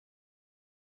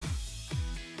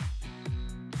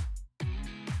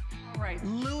right,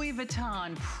 Louis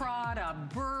Vuitton, Prada,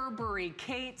 Burberry,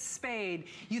 Kate Spade.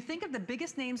 You think of the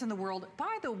biggest names in the world.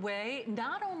 By the way,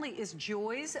 not only is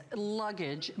Joy's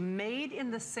luggage made in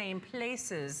the same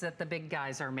places that the big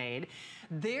guys are made,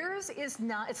 theirs is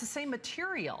not, it's the same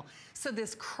material. So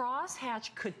this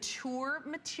crosshatch couture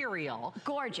material.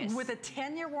 Gorgeous. With a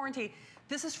 10-year warranty.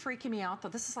 This is freaking me out though.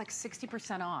 This is like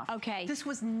 60% off. Okay. This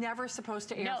was never supposed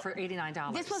to air for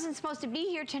 $89. This wasn't supposed to be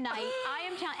here tonight. I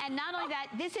am telling, and not only that,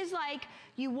 this is like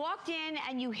you walked in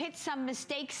and you hit some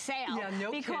mistake sale. Yeah,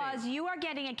 no because kidding. you are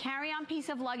getting a carry-on piece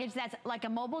of luggage that's like a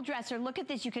mobile dresser. Look at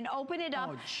this. You can open it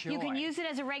up. Oh, you can joy. use it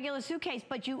as a regular suitcase,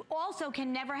 but you also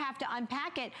can never have to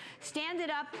unpack it. Stand it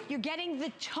up. You're getting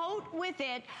the tote with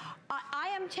it. I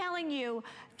am telling you,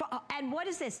 and what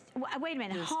is this? Wait a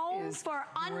minute. This Home for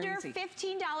under crazy.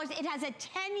 $15. It has a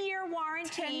 10-year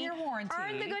warranty. 10-year warranty.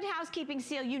 Earn the good housekeeping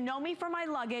seal. You know me for my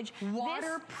luggage.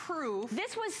 Waterproof.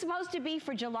 This was supposed to be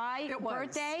for July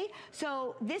birthday.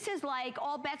 So this is like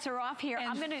all bets are off here. And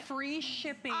I'm gonna free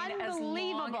shipping as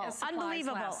long as supplies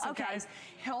last. So okay. guys,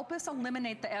 help us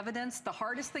eliminate the evidence. The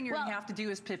hardest thing you're gonna have to do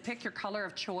is to pick your color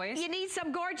of choice. You need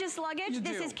some gorgeous luggage.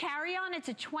 This is carry-on. It's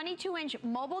a 22-inch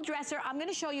mobile dresser. I'm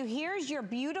gonna show you. Here's your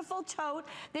beautiful tote.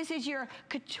 This is your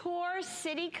Couture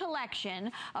City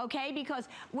collection, okay? Because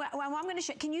I'm gonna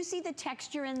show, can you see the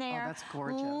texture in there? Oh, that's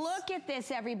gorgeous. Look at this,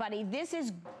 everybody. This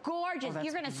is gorgeous.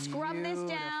 You're gonna scrub this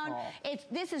down.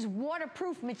 This is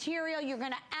waterproof material. You're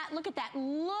gonna look at that.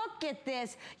 Look at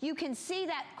this. You can see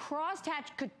that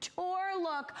crosshatch couture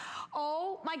look.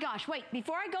 Oh my gosh! Wait,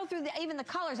 before I go through even the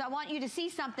colors, I want you to see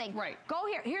something. Right. Go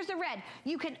here. Here's the red.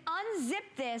 You can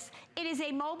unzip this. It is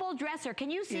a mobile dresser. Can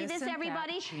you see this,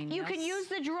 everybody? You can use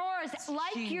the drawers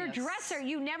like your dresser.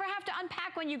 You never have to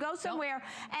unpack when you go somewhere.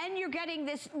 And you're getting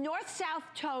this north-south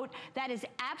tote that is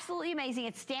absolutely amazing.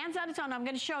 It stands on its own. I'm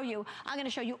going to show you. I'm going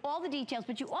to show you all the details,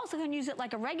 but you also can use it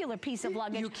like a regular piece of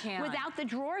luggage. You can. Without the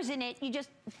drawers in it. You just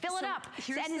fill it up.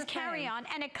 That is carry-on.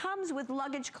 And it comes with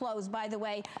luggage clothes, by the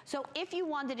way. So if you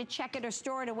wanted to check it or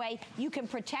store it away, you can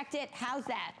protect it. How's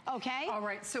that? Okay? All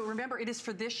right. So remember, it is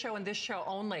for this show and this show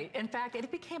only. In fact,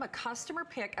 it became a customer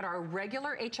pick at our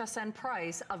regular HSN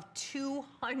price of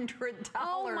 $200.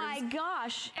 Oh my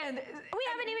gosh. And we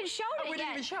haven't even showed it yet. We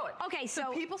didn't even show it. Okay,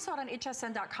 so people saw it on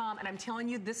hsn.com, and I'm telling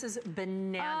you, this is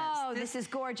bananas. Oh, this is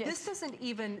gorgeous. This doesn't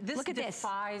even, this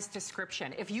defies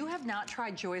description. If you have not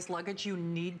tried Joy's luggage, you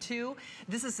need to.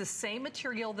 This is the same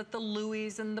material that the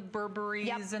Louis and the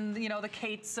Burberrys and, you know, the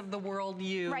Kates of the world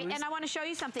use. Right, and I want to show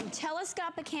you something.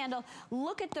 Telescopic handle.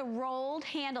 Look at the rolled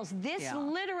handles. This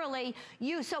literally,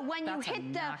 so when you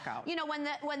hit the, you know, when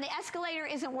the escalator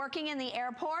isn't working in the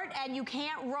airport and you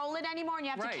can't roll it anymore and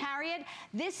you have to carry it,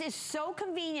 this is so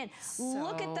convenient.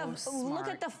 Look at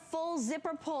the full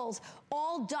zipper pulls,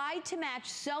 all dyed to match,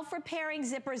 self-repairing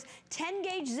zippers,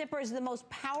 10-gauge zippers, the most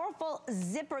powerful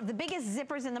zipper, the biggest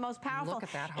zippers and the most powerful. Look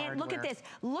at that hardware. And look at this.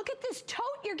 Look at this tote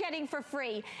you're getting for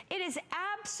free. It is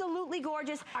absolutely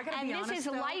gorgeous. And this is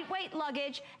lightweight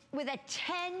luggage with a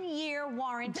 10-year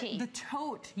warranty. The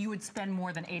tote you would spend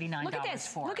more than $89 look at this.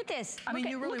 for. Look at this. I mean,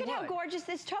 you really would. Look at how gorgeous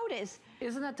this tote is.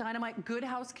 Isn't that dynamite? Good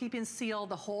housekeeping seal,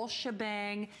 the whole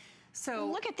shebang. So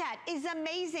look at that. It's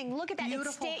amazing. Look at that.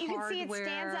 Beautiful you can see it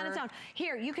stands on its own.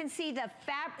 Here, you can see the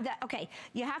okay,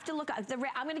 you have to look at the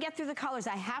I'm going to get through the colors.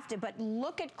 I have to, but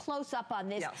look at close up on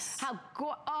this. Yes.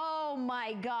 Oh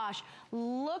my gosh.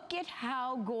 Look at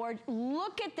how gorgeous.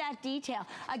 Look at that detail.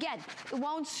 Again, it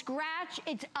won't scratch.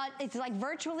 It's like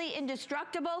virtually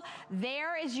indestructible.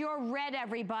 There is your red,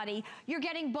 everybody. You're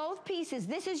getting both pieces.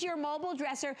 This is your mobile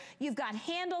dresser. You've got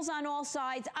handles on all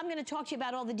sides. I'm going to talk to you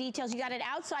about all the details. You got an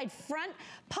outside front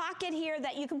pocket here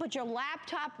that you can put your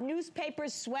laptop,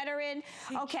 newspapers, sweater in.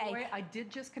 Okay. Joy, I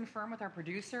did just confirm with our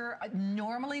producer,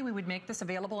 normally we would make this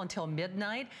available until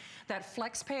midnight. That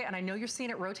FlexPay, and I know you're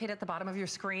seeing it rotate at the bottom of your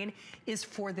screen, is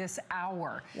for this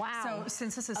hour. Wow. So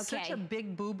since this is such a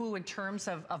big boo-boo in terms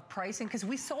of pricing, because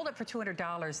we sold it for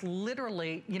 $200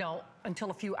 literally, you know,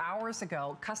 until a few hours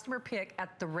ago, customer pick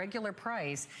at the regular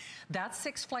price. That's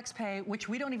 6 FlexPay, which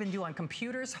we don't even do on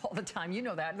computers all the time. You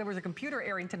know that. There was a computer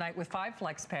airing tonight with 5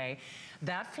 FlexPay.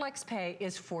 That FlexPay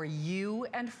is for you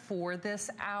and for this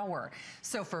hour.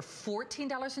 So for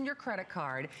 $14 in your credit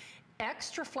card,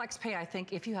 extra FlexPay, I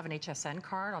think, if you have an HSN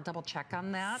card, I'll double check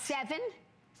on that. 7?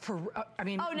 For, I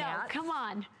mean, oh no, come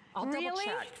on. I'll double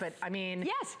check, but I mean.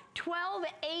 Yes,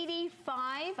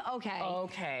 $12.85. Okay.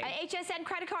 Okay. HSN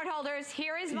credit card holders,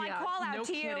 here is my call out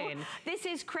to you. This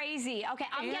is crazy. Okay,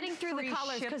 I'm getting through the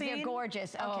colors because they're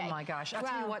gorgeous. Okay. Oh my gosh. I'll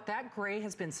tell you what, that gray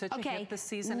has been such a hit this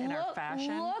season in our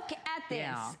fashion. Look at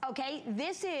this. Okay,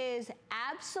 this is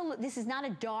absolute. This is not a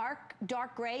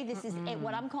dark gray. This is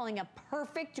what I'm calling a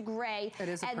perfect gray. It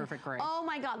is a perfect gray. Oh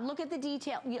my God, look at the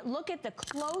detail. Look at the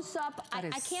close up.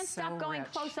 I can't stop going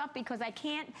close up because I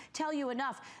can't tell you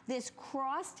enough. This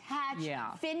crossed hatch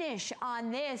finish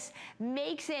on this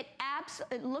makes it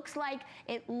it looks like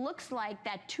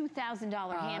that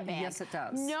 $2,000 handbag. Yes, it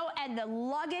does. No, and the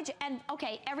luggage, and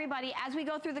okay, everybody, as we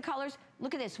go through the colors,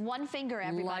 look at this, one finger,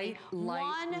 everybody.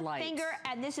 One finger,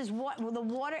 and this is what the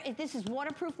water. This is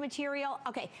waterproof material.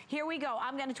 Okay, here we go.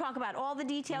 I'm going to talk about all the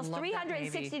details.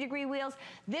 360-degree wheels.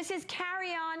 This is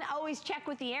carry-on. Always check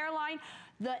with the airline.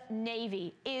 The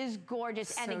navy is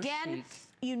gorgeous, and again. Chic.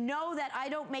 You know that I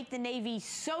don't make the navy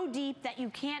so deep that you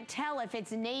can't tell if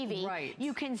it's navy. Right.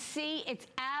 You can see it's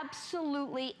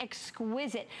absolutely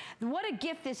exquisite. What a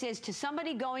gift this is to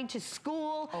somebody going to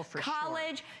school,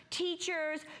 college,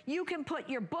 teachers. You can put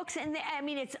your books in there. I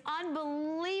mean, it's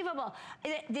unbelievable.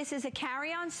 This is a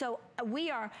carry-on, so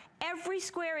every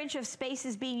square inch of space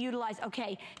is being utilized.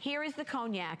 Okay, here is the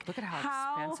cognac. Look at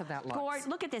how expensive that looks.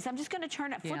 Look at this. I'm just going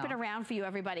to flip it around for you,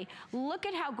 everybody. Look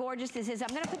at how gorgeous this is. I'm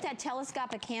going to put that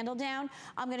telescopic candle down.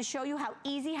 I'm going to show you how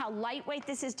easy, how lightweight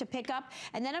this is to pick up,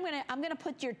 and then I'm going to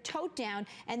put your tote down.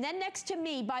 And then next to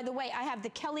me, by the way, I have the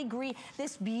Kelly green,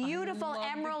 this beautiful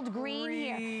emerald green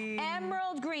here.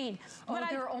 Emerald green. But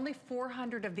there are only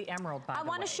 400 of the emerald, by the way. I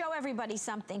want to show everybody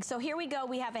something. So here we go.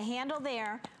 We have a handle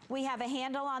there. We have a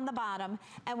handle on the bottom,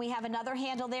 and we have another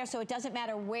handle there, so it doesn't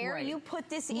matter where you put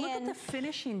this in. Look at the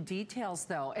finishing details,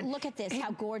 though. And look at this,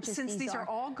 how gorgeous since these are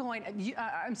all going,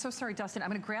 I'm so sorry, Dustin. I'm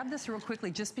going to grab this real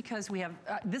quickly just because we have,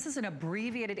 this is an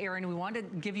abbreviated area, and we wanted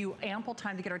to give you ample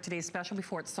time to get our today's special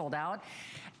before it's sold out.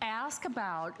 Ask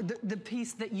about the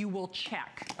piece that you will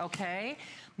check, okay?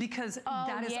 Because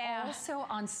that is also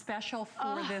on special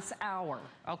for this hour,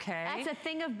 okay? That's a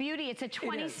thing of beauty. It's a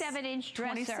 27-inch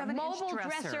dresser. Mobile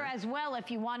dresser as well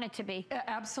if you want it to be.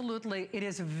 Absolutely. It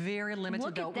is very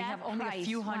limited, though. We have only a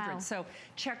few hundred. So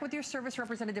check with your service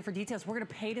representative for details. We're going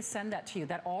to pay to send that to you.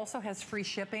 That also has free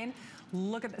shipping.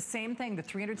 Look at the same thing, the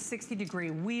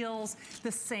 360-degree wheels,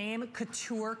 the same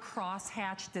couture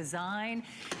crosshatch design.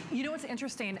 You know what's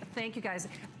interesting? Thank you, guys.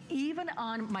 Even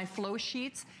on my flow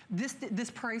sheets, this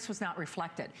price was not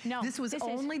reflected. No, this was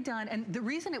only done, and the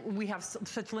reason we have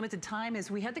such limited time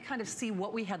is we had to kind of see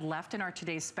what we had left in our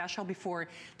today's special before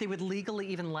they would legally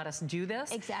even let us do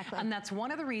this. Exactly. And that's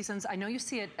one of the reasons, I know you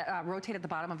see it rotate at the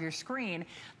bottom of your screen,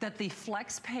 that the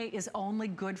flex pay is only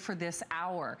good for this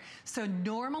hour. So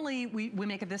normally we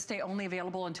make it this day only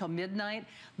available until midnight.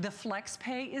 The flex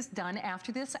pay is done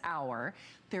after this hour.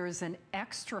 There is an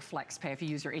extra flex pay if you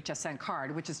use your HSN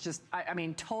card, which is just, I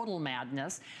mean, total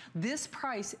madness. This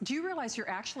price, do you realize you're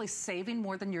actually saving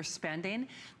more than you're spending?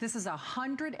 This is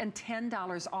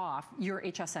 $110 off your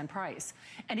HSN price.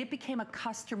 And it became a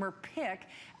customer pick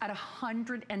at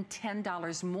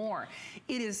 $110 more.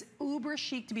 It is uber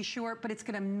chic to be sure, but it's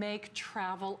gonna make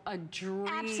travel a dream.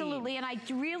 Absolutely, and I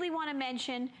really wanna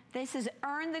mention, this has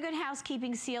earned the Good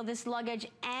Housekeeping seal, this luggage,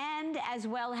 and as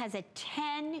well has a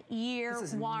 10-year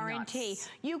warranty. Nuts.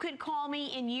 You could call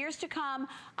me in years to come.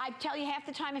 I tell you half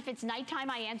the time if it's nighttime,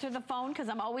 I answer the phone because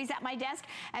I'm always at my desk,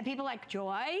 and people are like,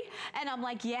 Joy? And I'm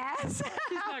like, yes.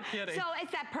 She's not kidding. So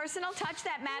it's that personal touch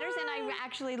that matters, and I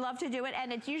actually love to do it,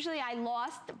 and it's usually I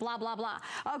lost, blah, blah, blah.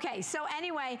 Okay, so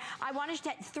anyway, I wanted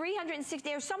to 360,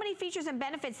 there's so many features and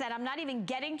benefits that I'm not even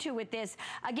getting to with this.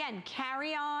 Again,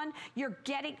 carry on, you're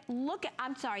getting, look at,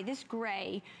 I'm sorry, this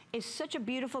gray is such a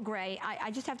beautiful gray.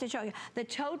 I just have to show you. The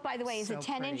tote, by the way, is a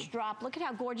 10-inch drop. Look at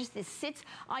how gorgeous this sits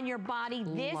on your body.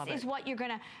 This is what you're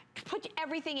gonna put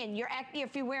everything in.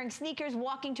 If you're wearing sneakers,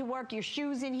 walking to work, your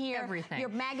shoes in here, everything. Your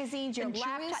magazines, your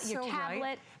laptop, your tablet.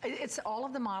 Right. It's all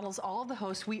of the models, all of the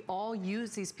hosts. We all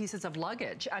use these pieces of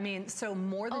luggage. I mean, so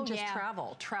more than just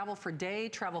travel. Travel for day,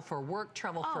 travel for work,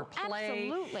 travel for play.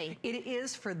 Absolutely. It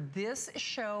is for this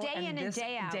show day in and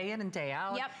day out. Day in and day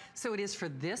out. Yep. So it is for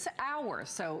this hour.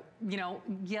 So, you know,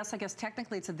 yes, I guess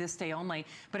technically it's a this day only,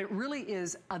 but it really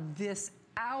is a this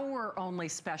hour only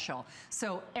special.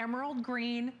 So emerald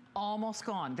green, almost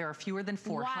gone. There are fewer than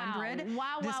 400.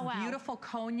 Wow, this wow. beautiful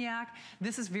cognac.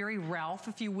 This is very Ralph,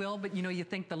 if you will, but you know, you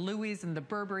think the Louis and the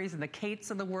Burberrys and the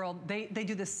Kates of the world, they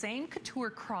do the same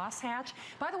couture crosshatch.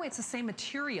 By the way, it's the same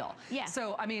material. Yeah.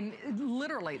 So, I mean,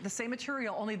 literally the same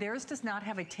material, only theirs does not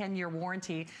have a 10-year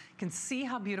warranty. You can see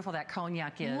how beautiful that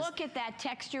cognac is. Look at that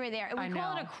texture there. We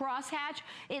call it a crosshatch.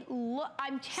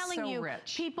 I'm telling you,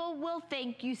 rich. People will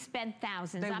think you spent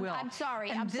thousands. They will. I'm sorry,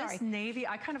 and I'm sorry. This navy,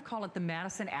 I kind of call it the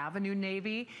Madison Avenue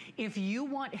navy. If you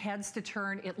want heads to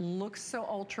turn, it looks so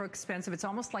ultra expensive. It's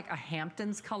almost like a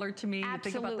Hamptons color to me. Absolutely.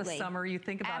 You think about the summer, you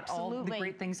think about all the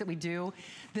great things that we do.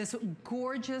 This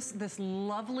gorgeous, this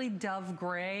lovely dove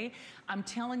gray. I'm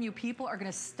telling you, people are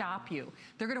gonna stop you.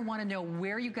 They're gonna wanna know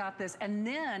where you got this. And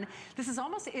then, this is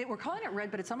almost, we're calling it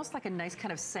red, but it's almost like a nice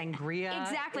kind of sangria.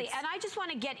 Exactly, and I just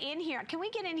wanna get in here. Can we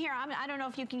get in here? I don't know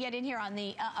if you can get in here on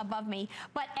the, above me,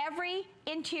 but every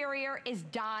interior is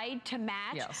dyed to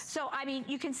match. Yes. So, I mean,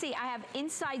 you can see I have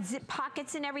inside zip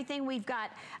pockets and everything. We've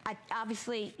got,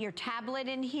 obviously, your tablet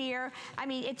in here. I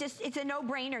mean, it's a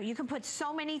no-brainer. You can put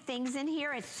so many things in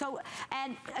here. It's so,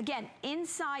 and again,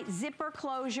 inside zipper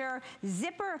closure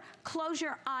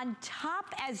on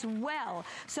top as well.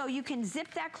 So you can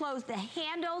zip that closed. The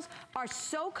handles are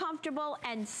so comfortable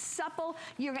and supple.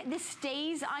 This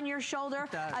stays on your shoulder.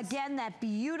 It does. Again, that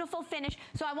beautiful finish.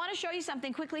 So I want to show you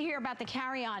something quickly here about the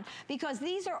carry-on, because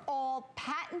these are all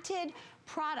patented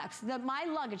products. My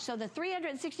luggage, so the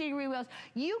 360-degree wheels,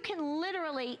 you can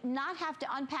literally not have to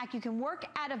unpack. You can work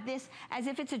out of this as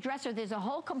if it's a dresser. There's a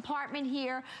whole compartment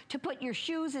here to put your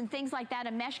shoes and things like that,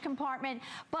 a mesh compartment.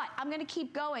 But I'm going to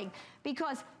keep going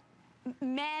because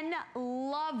men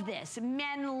love this.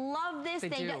 Men love this.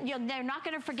 They're not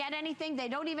going to forget anything. They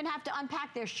don't even have to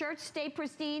unpack. Their shirts stay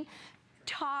pristine,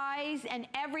 ties and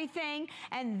everything.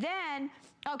 And then,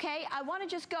 okay, I want to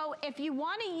just go, if you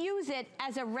want to use it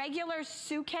as a regular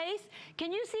suitcase,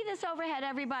 can you see this overhead,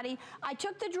 everybody? I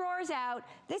took the drawers out.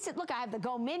 Look, I have the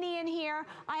Go Mini in here.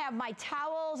 I have my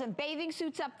towels and bathing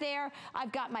suits up there.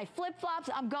 I've got my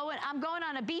flip-flops. I'm going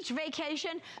on a beach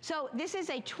vacation. So this is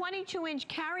a 22-inch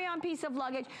carry-on piece of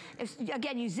luggage.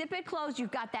 Again, you zip it closed. You've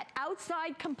got that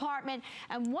outside compartment.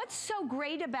 And what's so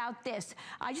great about this,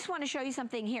 I just want to show you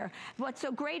something here. What's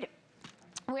so great,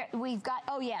 we've got,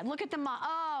 oh yeah, look at the,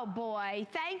 oh boy,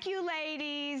 thank you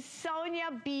ladies. Sonia,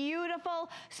 beautiful,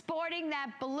 sporting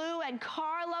that blue, and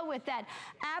Carla with that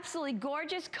absolutely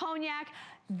gorgeous cognac.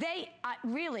 They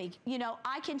really, you know,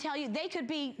 I can tell you, they could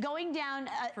be going down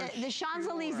the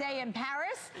Champs-Elysees in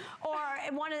Paris,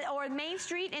 or Main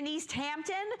Street in East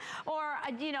Hampton, or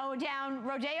you know, down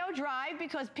Rodeo Drive,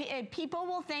 because people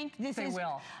will think this is. They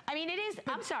will. I mean, it is.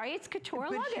 I'm sorry, it's couture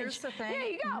luggage. But here's the thing. There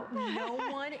you go. No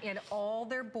one in all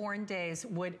their born days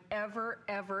would ever,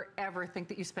 ever, ever think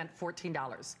that you spent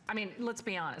 $14. I mean, let's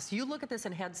be honest. You look at this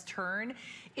in heads turn.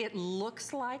 It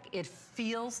looks like, it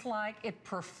feels like, it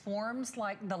performs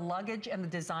like the luggage and the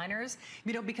designers,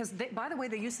 you know, because by the way,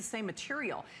 they use the same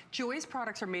material. Joy's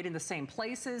products are made in the same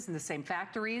places, in the same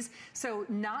factories, so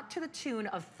not to the tune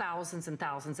of thousands and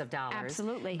thousands of dollars.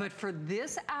 Absolutely. But for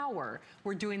this hour,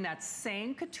 we're doing that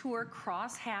same couture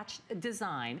cross-hatch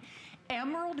design.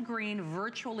 Emerald green,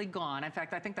 virtually gone. In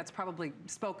fact, I think that's probably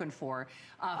spoken for.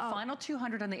 Final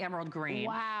 200 on the emerald green.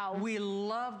 Wow. We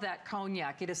love that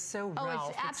cognac. It is so Ralph.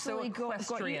 It's absolutely gorgeous.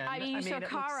 I mean,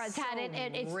 Kara's had it.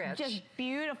 It's rich. just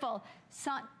beautiful.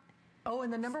 Oh,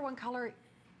 and the #1 color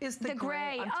is the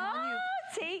gray. I'm telling you.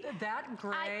 See? That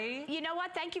gray. You know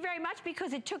what? Thank you very much,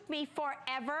 because it took me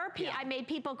forever. Yeah. I made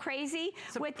people crazy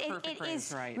with it. It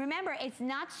is, right. Remember, it's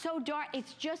not so dark.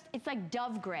 It's just, it's like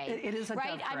dove gray. It is a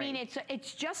right? dove gray. I mean,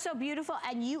 it's just so beautiful.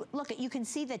 And you look can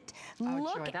see that.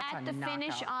 Look at the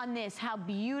finish on this. How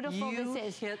beautiful this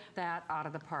is. You hit that out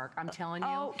of the park. I'm telling you.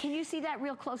 Oh, can you see that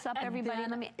real close up, everybody?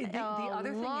 Let me. The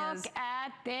other thing is, look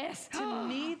at this. To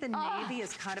me, the navy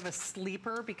is kind of a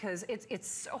sleeper because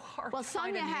it's so hard. Well, to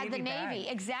find Sonia had the navy. Bag.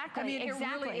 Exactly. I mean,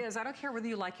 exactly. It really is. I don't care whether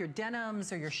you like your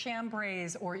denims or your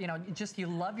chambrays, or you know, just you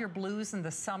love your blues in the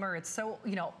summer. It's so,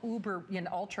 you know, uber, you know,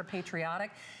 ultra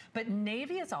patriotic. But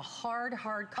navy is a hard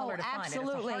color to find.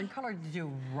 Absolutely. It's a hard color to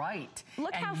do right.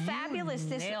 Look how fabulous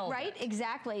this is, right? It.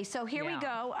 Exactly. So here we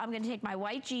go. I'm going to take my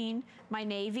white jean, my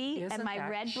navy, and my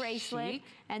red bracelet. Chic?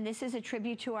 And this is a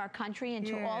tribute to our country and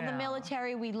to all the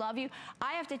military. We love you.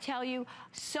 I have to tell you,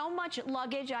 so much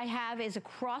luggage I have is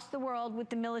across the world with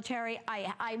the military.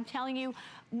 I'm telling you,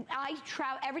 I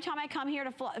travel every time I come here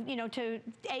to fly, you know, to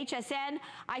HSN.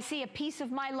 I see a piece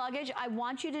of my luggage. I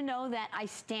want you to know that I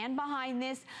stand behind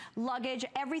this. luggage,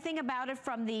 everything about it,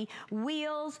 from the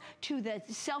wheels to the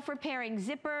self-repairing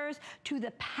zippers to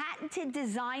the patented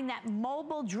design, that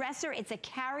mobile dresser. It's a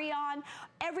carry-on.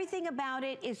 Everything about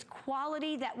it is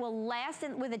quality that will last,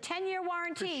 and with a 10-year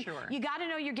warranty. For sure. You got to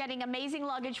know you're getting amazing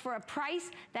luggage for a price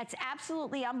that's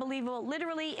absolutely unbelievable.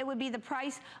 Literally, it would be the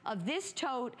price of this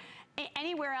tote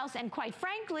anywhere else, and quite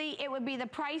frankly, it would be the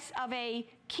price of a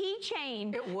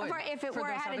keychain. It would. If it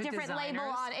had a different label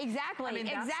on. Exactly. I mean,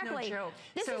 that's exactly. no joke.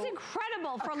 This is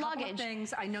incredible for luggage. A couple of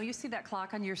things. I know you see that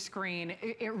clock on your screen.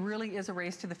 It really is a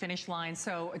race to the finish line.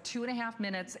 So 2.5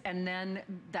 minutes, and then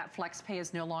that flex pay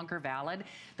is no longer valid.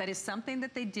 That is something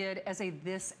that they did as a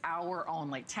this hour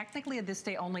only. Technically, a this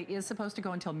day only is supposed to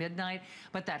go until midnight,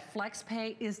 but that flex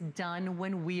pay is done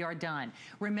when we are done.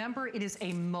 Remember, it is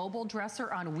a mobile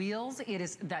dresser on wheels. It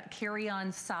is that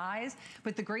carry-on size.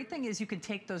 But the great thing is you can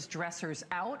take those dressers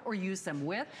out or use them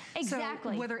with.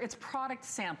 Exactly. So whether it's product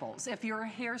samples, if you're a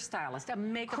hairstylist, a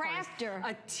makeup crafter,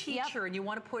 artist, a teacher, and you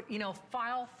want to put, you know,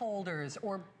 file folders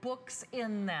or books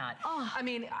in that. Oh, I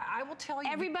mean, I will tell you.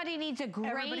 Everybody needs a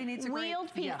great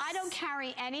wheeled piece. Yes. I don't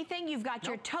carry anything. You've got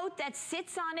your tote that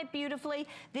sits on it beautifully.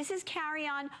 This is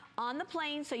carry-on on the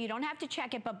plane, so you don't have to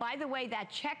check it. But by the way, that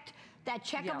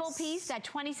checkable piece, that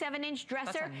 27-inch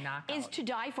dresser, is to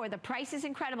die for. The price is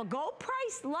incredible. Go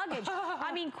price luggage.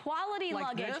 I mean, quality like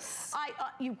luggage. This?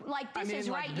 You're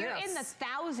in the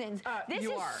thousands. This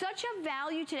is such a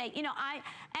value today. You know, I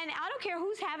don't care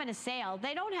who's having a sale.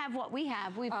 They don't have what we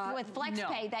have with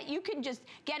FlexPay, that you can just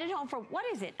get it home for, what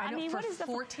is it? I mean, what is the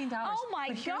 $14? Oh my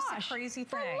gosh! Here's the crazy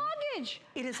thing. For luggage,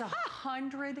 it is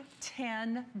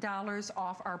 $110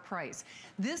 off our price.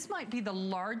 This might be the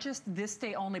largest this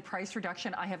day only price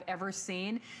reduction I have ever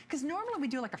seen, because normally we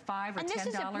do like a $5 or $10. And this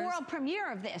is a world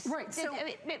premiere of this. Right. So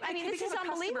I mean, this is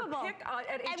unbelievable. Pick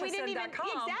at and we didn't even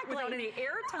without any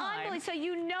airtime. So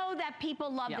you know that people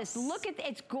love this. Look at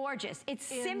it's gorgeous. It's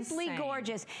simply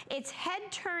gorgeous. It's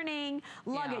head-turning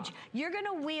luggage. You're going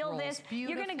to wheel this.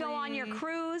 You're going to go on your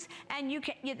cruise, and you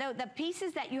can. You know, the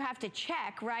pieces that you have to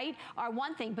check, right, are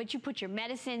one thing, but you put your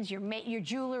medicines, your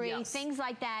jewelry, things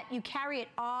like that. You carry it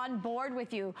on board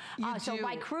with you. So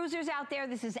by cruisers out there,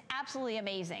 this is absolutely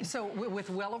amazing. So with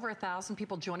well over 1,000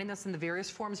 people joining us in the various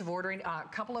forms of ordering, a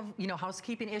couple of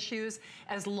housekeeping issues.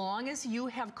 As long as you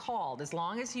have called, as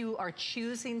long as you are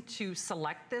choosing to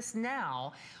select this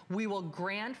now, we will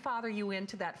grandfather you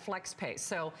into that flex pay.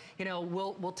 So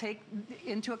we'll take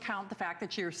into account the fact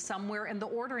that you're somewhere in the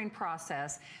ordering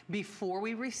process before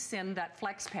we rescind that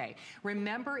flex pay.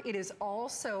 Remember, it is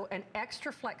also an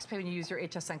extra flex pay when you use your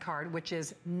HSN card, which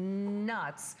is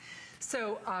nuts.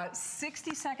 So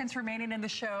 60 seconds remaining in the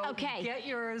show. Okay. Get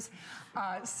yours.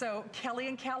 So Kelly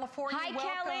in California, welcome.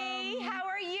 Hi, Kelly. How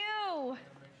are you?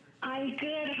 I'm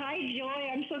good. Hi, Joy.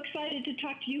 I'm so excited to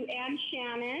talk to you and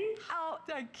Shannon. Oh,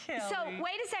 Kelly. So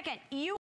wait a second. You